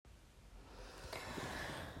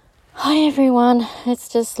Hi everyone, it's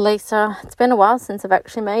just Lisa. It's been a while since I've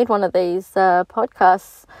actually made one of these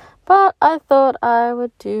podcasts, but I thought I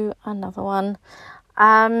would do another one.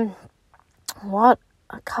 A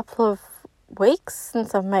couple of weeks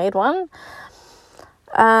since I've made one.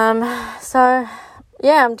 I'm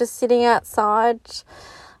just sitting outside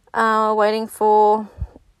waiting for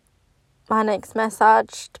my next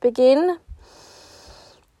massage to begin.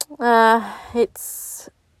 It's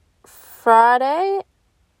Friday.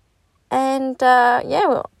 And,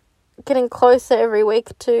 we're getting closer every week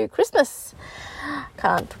to Christmas.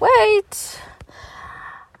 Can't wait.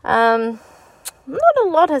 Not a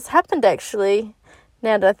lot has happened, actually,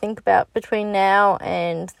 now that I think about between now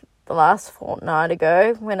and the last fortnight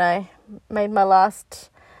ago when I made my last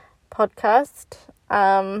podcast.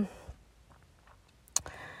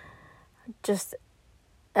 Just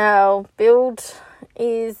our build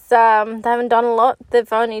is, they haven't done a lot.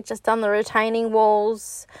 They've only just done the retaining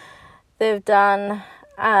walls. They've done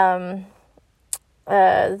the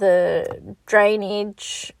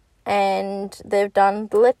drainage and they've done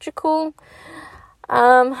the electrical.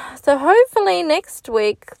 So hopefully next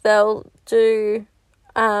week they'll do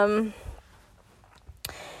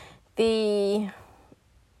the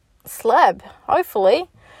slab, hopefully.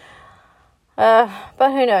 But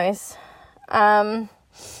who knows?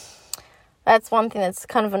 That's one thing that's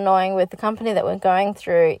kind of annoying with the company that we're going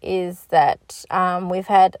through is that we've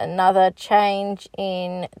had another change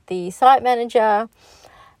in the site manager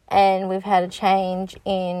and we've had a change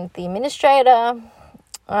in the administrator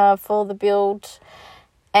for the build.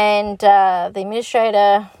 And the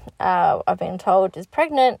administrator, I've been told, is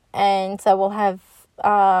pregnant, and so we'll have,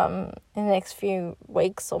 in the next few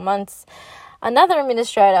weeks or months, another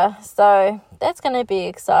administrator. So that's going to be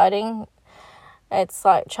exciting. It's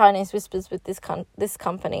like Chinese whispers with this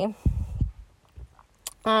company.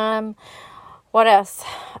 What else?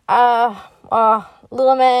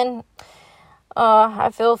 Little man. I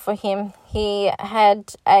feel for him. He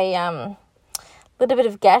had a little bit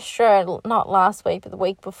of gastro, not last week, but the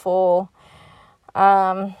week before.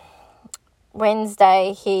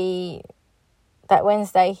 Wednesday he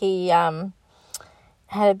had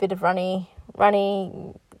a bit of runny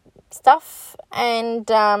stuff, and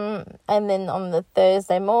then on the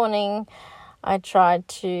Thursday morning I tried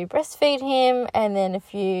to breastfeed him, and then a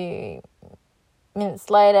few minutes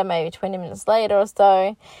later, maybe 20 minutes later or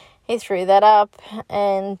so, he threw that up,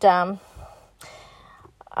 and I'm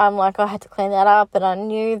like, I had to clean that up. And I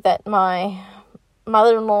knew that my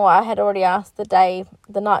mother-in-law, I had already asked the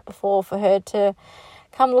night before for her to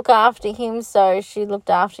come look after him, so she looked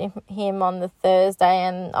after him on the Thursday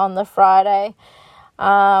and on the Friday.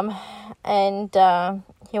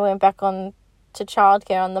 He went back on to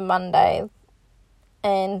childcare on the Monday.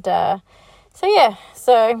 And,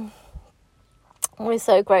 so we're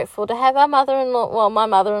so grateful to have my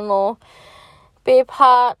mother-in-law be a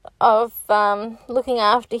part of, looking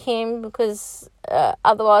after him, because,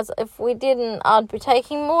 otherwise if we didn't, I'd be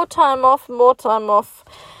taking more time off.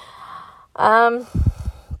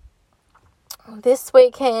 This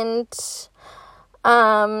weekend,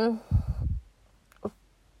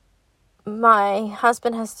 my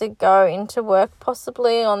husband has to go into work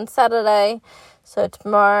possibly on Saturday, so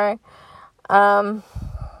tomorrow, and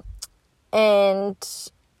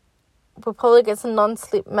we'll probably get some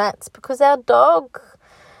non-slip mats because our dog,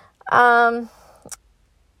 God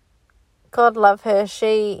love her,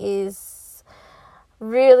 she is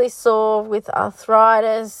really sore with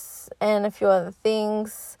arthritis and a few other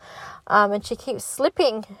things, and she keeps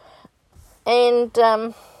slipping, and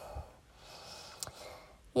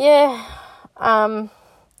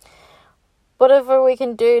whatever we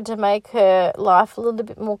can do to make her life a little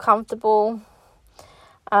bit more comfortable.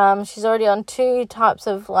 She's already on 2 types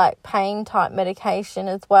of pain type medication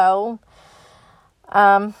as well.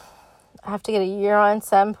 I have to get a urine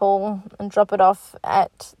sample and drop it off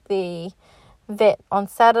at the vet on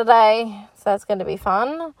Saturday, so that's going to be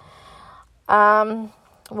fun.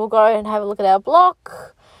 We'll go and have a look at our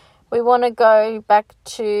block. We want to go back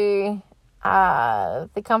to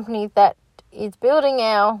the company that is building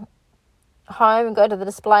our home and go to the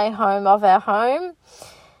display home of our home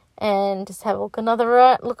and just have look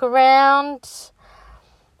around.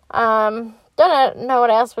 Don't know what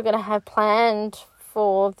else we're going to have planned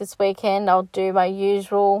for this weekend. I'll do my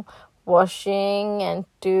usual washing and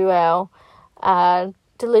do our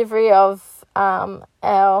delivery of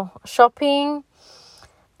our shopping.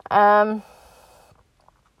 So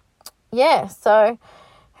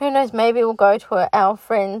who knows, maybe we'll go to our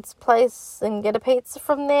friend's place and get a pizza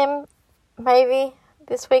from them, maybe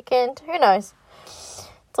this weekend. Who knows?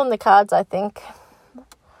 It's on the cards, I think.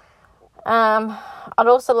 I'd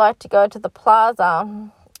also like to go to the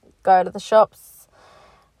plaza, go to the shops,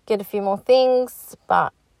 get a few more things,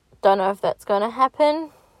 but don't know if that's going to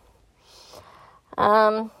happen.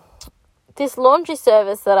 This laundry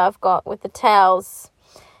service that I've got with the towels,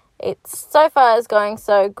 it's so far is going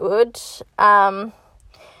so good. Haven't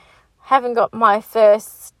got my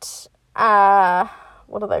first,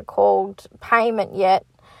 what are they called, payment yet.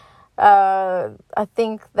 I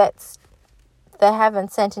think they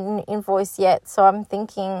haven't sent an invoice yet, so I'm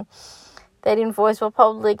thinking that invoice will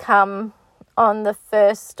probably come on the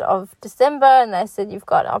 1st of December, and they said you've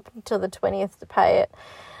got up until the 20th to pay it.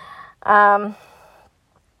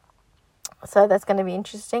 So that's going to be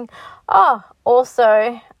interesting.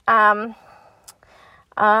 Also,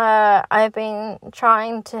 I've been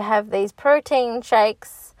trying to have these protein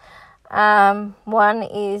shakes. One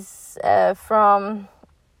is from,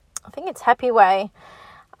 I think it's Happy Way.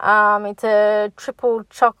 It's a triple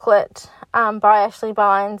chocolate by Ashley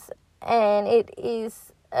Bynes, and it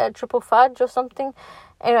is a triple fudge or something.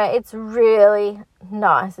 Anyway, it's really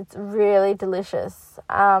nice. It's really delicious.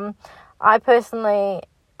 I personally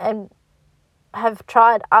have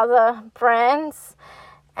tried other brands,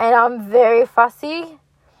 and I'm very fussy.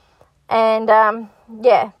 And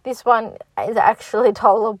this one is actually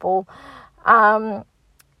tolerable. So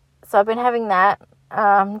I've been having that.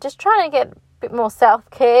 Just trying to get a bit more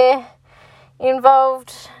self-care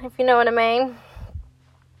involved, if you know what I mean.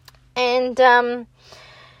 And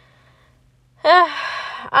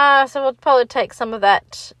so we'll probably take some of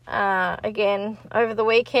that again over the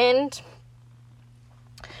weekend.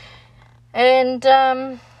 And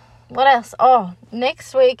what else?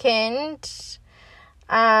 Next weekend,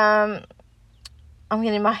 I'm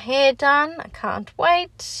getting my hair done. I can't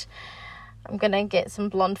wait. I'm going to get some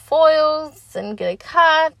blonde foils and get a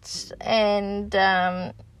cut. And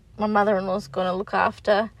my mother-in-law's going to look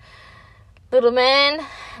after little man.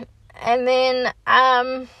 And then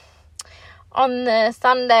on the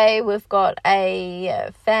Sunday, we've got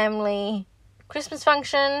a family Christmas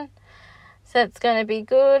function. So that's going to be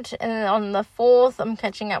good. And then on the 4th, I'm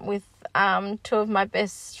catching up with two of my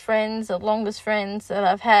best friends, or longest friends that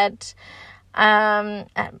I've had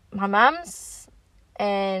at my mum's.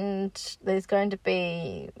 And there's going to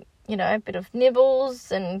be, a bit of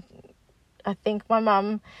nibbles. And I think my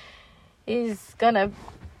mum is going to,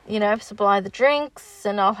 supply the drinks.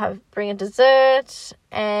 And I'll bring a dessert.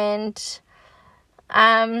 And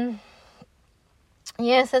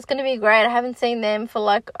yes, that's going to be great. I haven't seen them for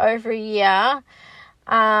over a year.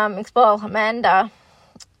 Amanda,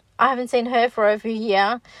 I haven't seen her for over a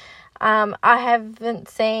year. I haven't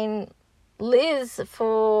seen Liz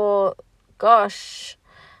for,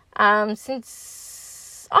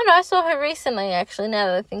 since, I saw her recently, actually, now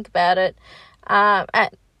that I think about it,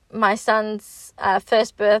 at my son's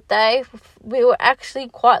first birthday. We were actually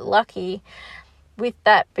quite lucky with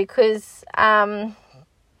that because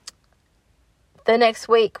the next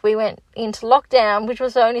week we went into lockdown, which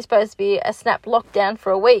was only supposed to be a snap lockdown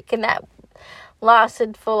for a week, and that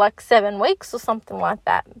lasted for 7 weeks or something like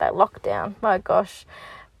that lockdown. My gosh.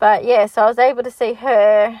 But yeah, so I was able to see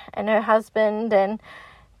her and her husband and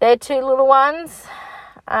their two little ones.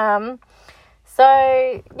 So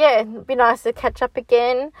yeah, it'd be nice to catch up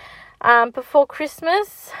again before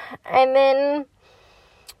Christmas. And then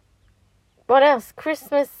what else?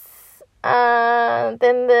 Christmas.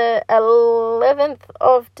 Then the 11th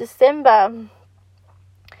of December,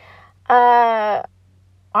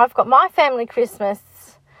 I've got my family Christmas,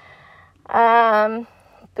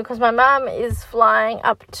 because my mum is flying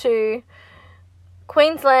up to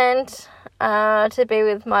Queensland to be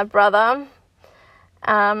with my brother.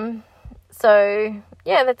 So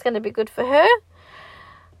yeah, that's going to be good for her.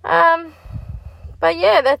 But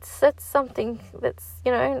yeah, that's something that's,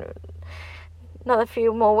 another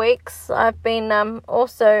few more weeks. I've been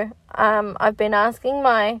I've been asking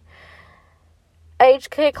my aged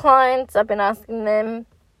care clients, I've been asking them,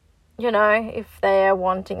 if they are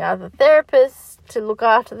wanting other therapists to look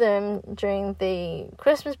after them during the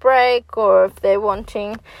Christmas break, or if they're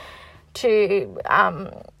wanting to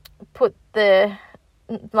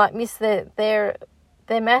miss their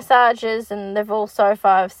massages, and they've all so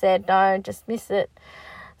far have said no, just miss it.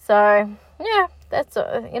 So yeah, that's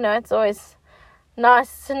it's always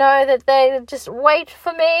nice to know that they just wait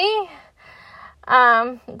for me.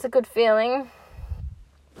 It's a good feeling.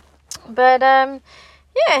 But yeah,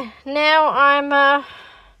 now I'm I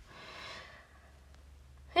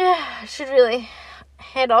should really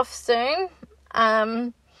head off soon.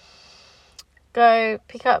 Go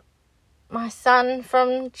pick up my son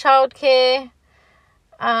from childcare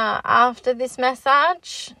after this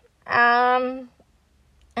massage.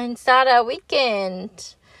 and start our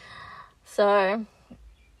weekend. So,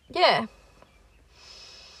 yeah.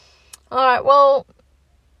 All right, well,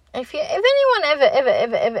 if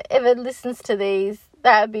anyone ever listens to these,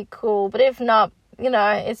 that would be cool. But if not,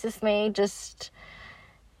 it's just me just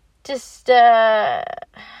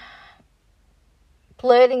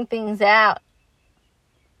blurting things out,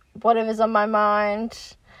 whatever's on my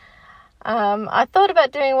mind. I thought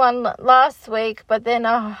about doing one last week, but then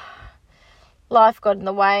life got in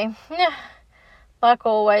the way. Yeah, like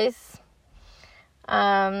always.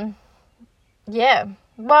 Yeah.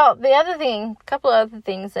 Well, a couple of other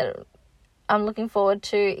things that I'm looking forward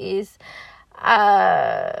to is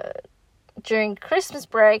during Christmas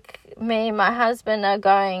break, me and my husband are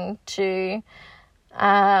going to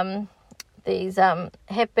these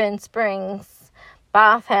Hepburn Springs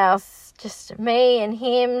bathhouse, just me and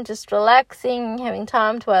him, just relaxing, having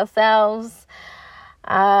time to ourselves.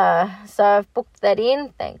 So I've booked that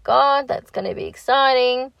in, thank God. That's going to be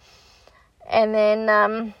exciting. And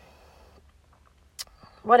then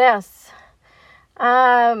what else?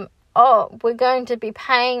 We're going to be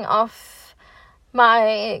paying off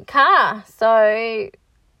my car. So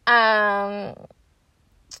that's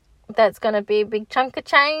going to be a big chunk of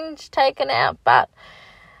change taken out. But,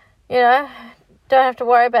 don't have to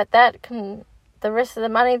worry about that. The rest of the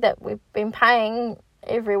money that we've been paying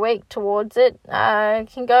every week towards it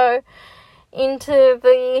can go into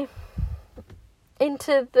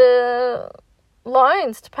the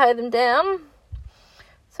loans to pay them down.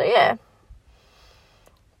 So, yeah.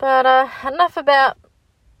 But enough about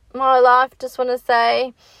my life. Just want to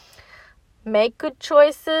say, make good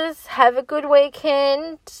choices, have a good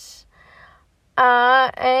weekend,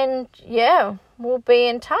 and yeah, we'll be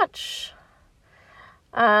in touch.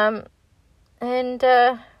 And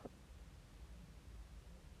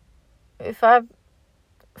if I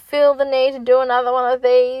feel the need to do another one of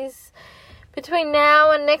these between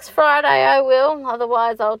now and next Friday, I will.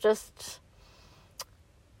 Otherwise, I'll just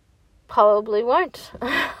probably won't.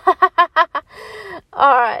 All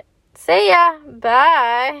right. See ya.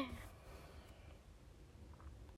 Bye.